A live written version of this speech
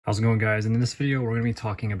How's it going, guys? And in this video, we're going to be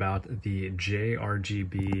talking about the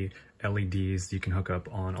JRGB LEDs you can hook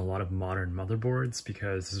up on a lot of modern motherboards,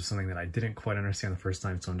 because this is something that I didn't quite understand the first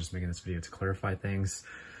time, so I'm just making this video to clarify things.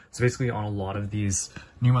 So basically, on a lot of these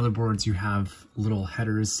new motherboards, you have little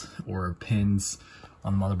headers or pins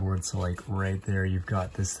on the motherboard. So like right there, you've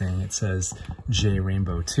got this thing. It says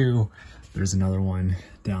JRainbow 2. There's another one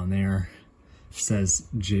down there. It says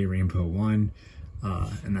JRainbow 1,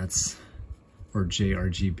 and that's or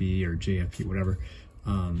JRGB or JFP, whatever.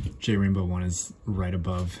 JRainbow 1 is right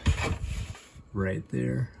above, right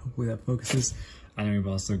there. Hopefully that focuses. And then we've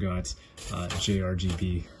also got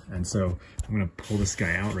JRGB. And so I'm gonna pull this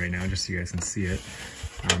guy out right now just so you guys can see it.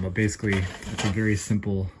 But basically, it's a very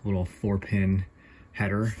simple little 4-pin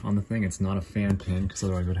header on the thing. It's not a fan pin, because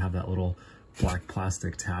otherwise it would have that little black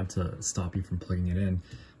plastic tab to stop you from plugging it in.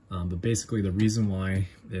 But basically, the reason why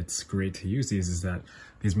it's great to use these is that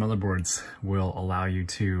these motherboards will allow you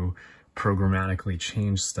to programmatically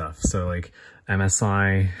change stuff. So like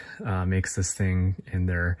MSI makes this thing in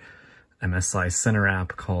their MSI Center App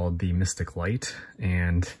called the Mystic Light.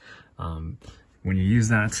 And when you use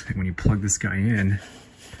that, when you plug this guy in,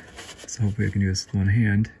 so hopefully I can do this with one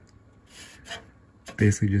hand,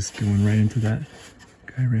 basically just going right into that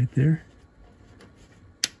guy right there.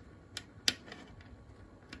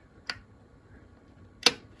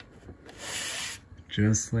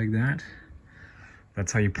 Just like that.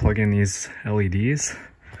 That's how you plug in these LEDs.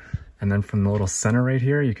 And then from the little center right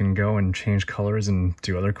here, you can go and change colors and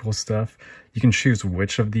do other cool stuff. You can choose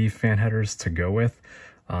which of the fan headers to go with.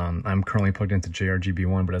 I'm currently plugged into JRGB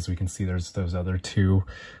 1, but as we can see, there's those other two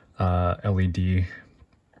LED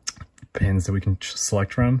pins that we can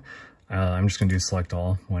select from. I'm just gonna do select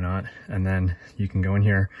all, why not? And then you can go in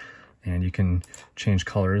here and you can change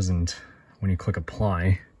colors, and when you click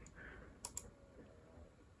apply,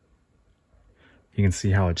 you can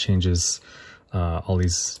see how it changes all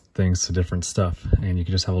these things to different stuff. And you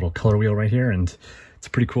can just have a little color wheel right here, and it's a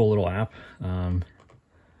pretty cool little app. So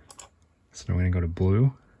we're gonna go to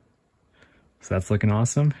blue. So that's looking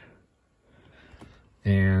awesome.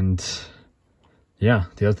 And yeah,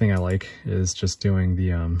 the other thing I like is just doing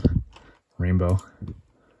the rainbow. And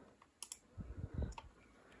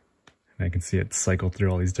I can see it cycle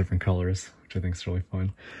through all these different colors, which I think is really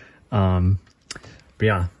fun. But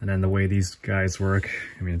yeah, and then the way these guys work,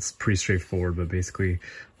 I mean, it's pretty straightforward, but basically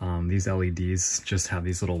these LEDs just have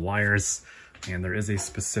these little wires, and there is a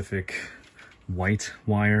specific white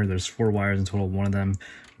wire. There's 4 wires in total. One of them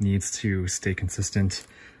needs to stay consistent.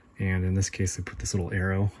 And in this case, I put this little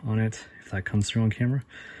arrow on it, if that comes through on camera.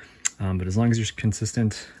 But as long as you're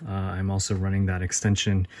consistent, I'm also running that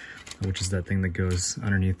extension, which is that thing that goes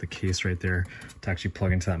underneath the case right there to actually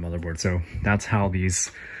plug into that motherboard. So that's how these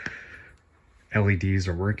LEDs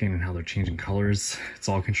are working and how they're changing colors. It's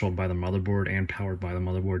all controlled by the motherboard and powered by the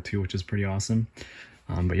motherboard too, which is pretty awesome.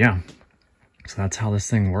 But yeah, so that's how this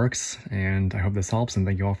thing works, and I hope this helps, and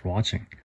thank you all for watching.